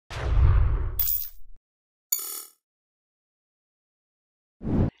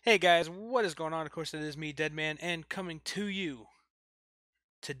Hey guys, what is going on? Of course, it is me, Deadman, and coming to you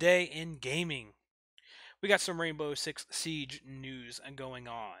today in gaming. We got some Rainbow Six Siege news going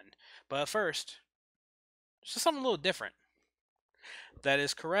on. But first, just something a little different. That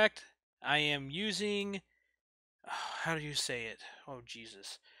is correct. I am using. How do you say it? Oh,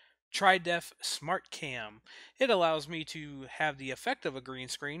 Jesus. TriDef Smart Cam. It allows me to have the effect of a green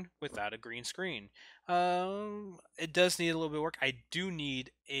screen without a green screen. It does need a little bit of work. I do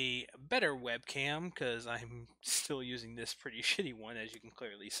need a better webcam because I'm still using this pretty shitty one, as you can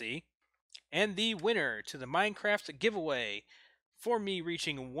clearly see. And the winner to the Minecraft giveaway for me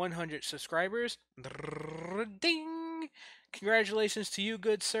reaching 100 subscribers. Ding! Congratulations to you,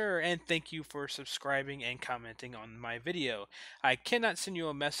 good sir, and thank you for subscribing and commenting on my video. I cannot send you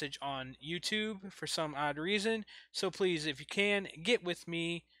a message on YouTube for some odd reason, so please, if you can, get with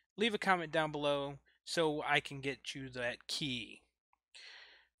me, leave a comment down below so I can get you that key.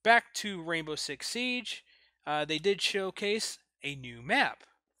 Back to Rainbow Six Siege, they did showcase a new map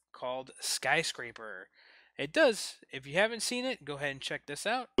called Skyscraper. It does. If you haven't seen it, go ahead and check this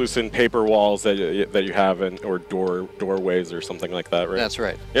out. Loosen paper walls that you have or doorways or something like that, right? That's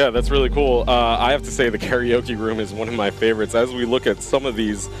right. Yeah, that's really cool. I have to say the karaoke room is one of my favorites. As we look at some of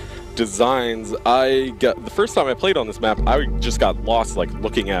these designs, the first time I played on this map, I just got lost like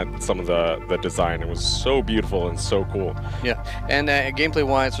looking at some of the design. It was so beautiful and so cool. Yeah, and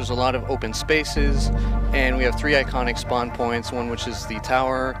gameplay-wise, there's a lot of open spaces, and we have 3 iconic spawn points. One which is the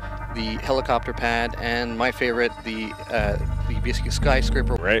tower, the helicopter pad, and my favorite, the basically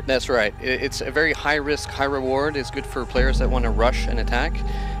skyscraper. Right. That's right. It's a very high risk, high reward. It's good for players that want to rush and attack.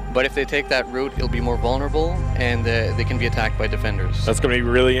 But if they take that route, it'll be more vulnerable, and they can be attacked by defenders. That's going to be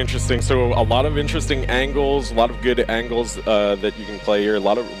really interesting. So a lot of interesting angles, a lot of good angles that you can play here, a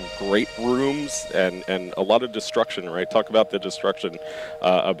lot of great rooms, and a lot of destruction, right? Talk about the destruction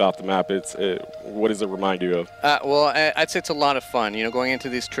about the map. What does it remind you of? Well, I'd say it's a lot of fun. You know, going into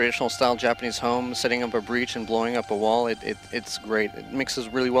these traditional style Japanese homes, setting up a breach and blowing up a wall, it's great. It mixes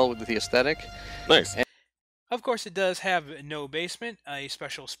really well with the aesthetic. Nice. Of course, it does have no basement, a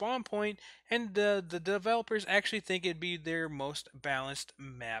special spawn point, and the developers actually think it'd be their most balanced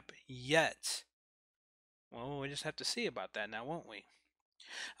map yet. Well, we just have to see about that now, won't we?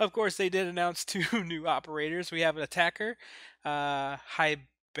 Of course, they did announce 2 new operators. We have an attacker,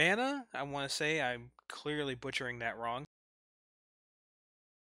 Hibana, I want to say. I'm clearly butchering that wrong.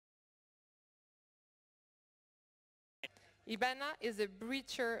 Ibana is a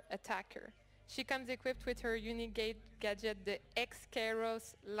breacher attacker. She comes equipped with her unique gadget, the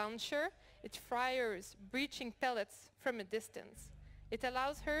X-Kairos launcher. It fires breaching pellets from a distance. It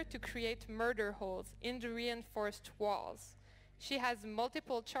allows her to create murder holes in the reinforced walls. She has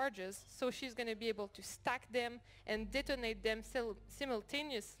multiple charges, so she's going to be able to stack them and detonate them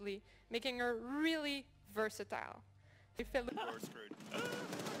simultaneously, making her really versatile. We're screwed.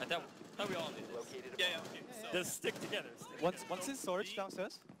 I thought we all knew this. Yeah, okay. So just stick together. Once in storage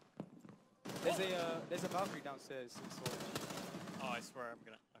downstairs. There's a Valkyrie downstairs in storage. Oh, I swear I'm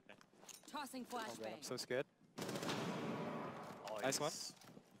gonna. Okay. Tossing Oh, God, flashbang. I'm so scared. Oh, Nice one.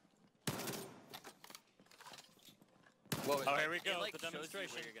 Oh, here we go. It, like, the shows you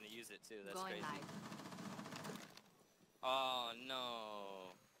demonstration. where you're gonna use it too. That's Going crazy. live. Oh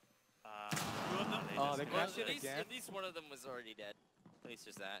no. Two of them? Oh, they Well, crashed it at least, again. at least one of them was already dead. At least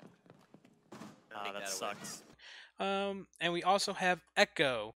there's that. Ah, Take that that away. sucks. And we also have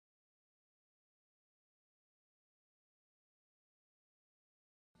Echo.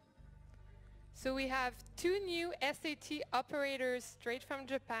 So we have 2 new SAT operators straight from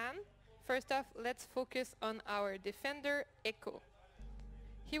Japan. First off, let's focus on our defender, Echo.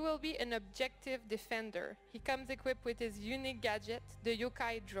 He will be an objective defender. He comes equipped with his unique gadget, the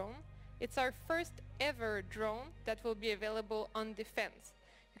Yokai drone. It's our first ever drone that will be available on defense.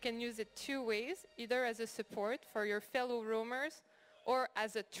 You can use it 2 ways, either as a support for your fellow roamers or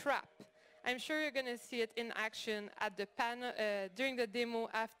as a trap. I'm sure you're going to see it in action at the panel during the demo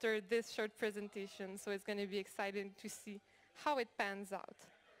after this short presentation, so it's going to be exciting to see how it pans out.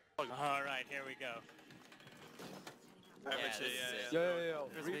 All right, here we go. Yeah, this is it. Yo.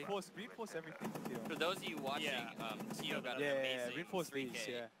 Reinforce everything. For those of you watching, Yeah. Tio got an Yeah, amazing reinforce these,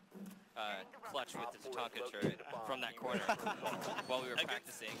 3K, yeah. clutch with the Tatanka turret from that corner while we were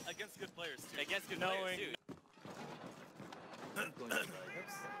practicing. Against good players too. Against good Knowing. players too.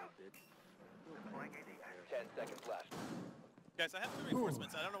 10 seconds left. Guys, I have 2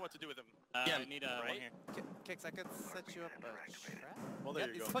 reinforcements. I don't know what to do with them. Yeah, I need one here. Kicks, I could set you up a trap. Well,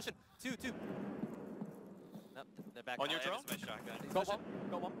 there you go. pushing. Two. Nope, they're back On your behind drone? us, my shotgun.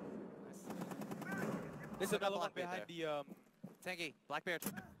 Got one. Nice. There's another one behind the Tanky, Blackbeard.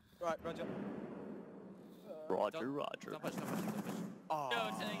 Right, Roger. Roger, Don't- Roger. Don't push, don't push, don't push. Oh. Go,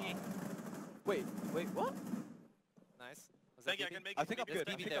 Tangy. Wait, what? Nice. Was that Tanky, I BB? can make I it, think I'm maybe good.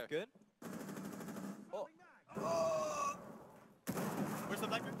 it's I BB think I'm good. Oh. Where's the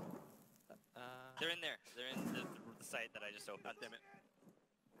Blackbeard? They're in there. They're in the site that I just opened. God damn it.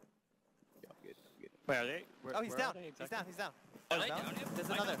 I'm good. I'm good. Where are they? Oh, he's down. He's down. He's down. Are He's they down. down here? There's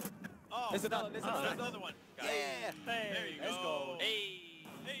I another. Oh, There's another. There's there's another. another one. Got it. Yeah. There you Let's go. go. Hey.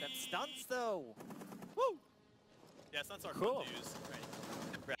 That stunts though. Woo. Yeah, stunts are Cool. fun to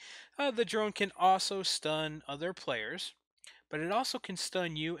use. The drone can also stun other players, but it also can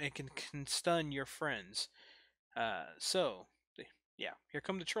stun you and can stun your friends. Yeah, here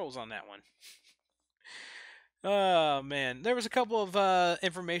come the trolls on that one. Oh man, there was a couple of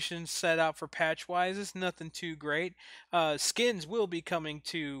information set out for patch-wise. It's nothing too great. Skins will be coming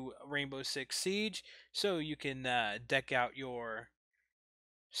to Rainbow Six Siege, so you can deck out your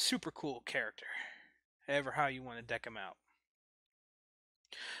super cool character, however how you want to deck them out.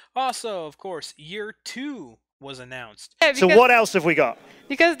 Also, of course, Year 2 was announced. Yeah, So what else have we got?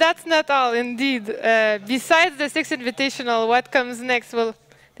 Because that's not all, indeed. Besides the Six Invitational, what comes next? Well,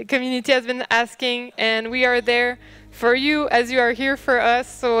 the community has been asking, and we are there for you as you are here for us.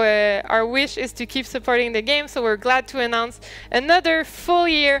 So our wish is to keep supporting the game. So we're glad to announce another full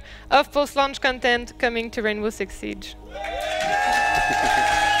year of post-launch content coming to Rainbow Six Siege.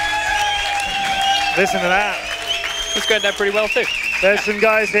 Listen to that. It's going down pretty well too. There's some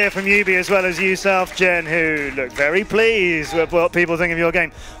guys here from Ubi as well as yourself, Jen, who look very pleased with what people think of your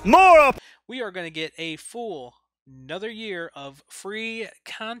game. More up! We are going to get a full another year of free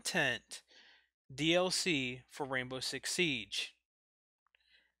content DLC for Rainbow Six Siege.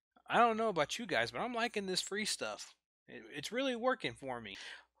 I don't know about you guys, but I'm liking this free stuff. It's really working for me.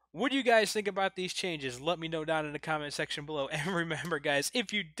 What do you guys think about these changes? Let me know down in the comment section below. And remember, guys,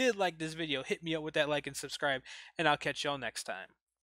 if you did like this video, hit me up with that like and subscribe, and I'll catch y'all next time.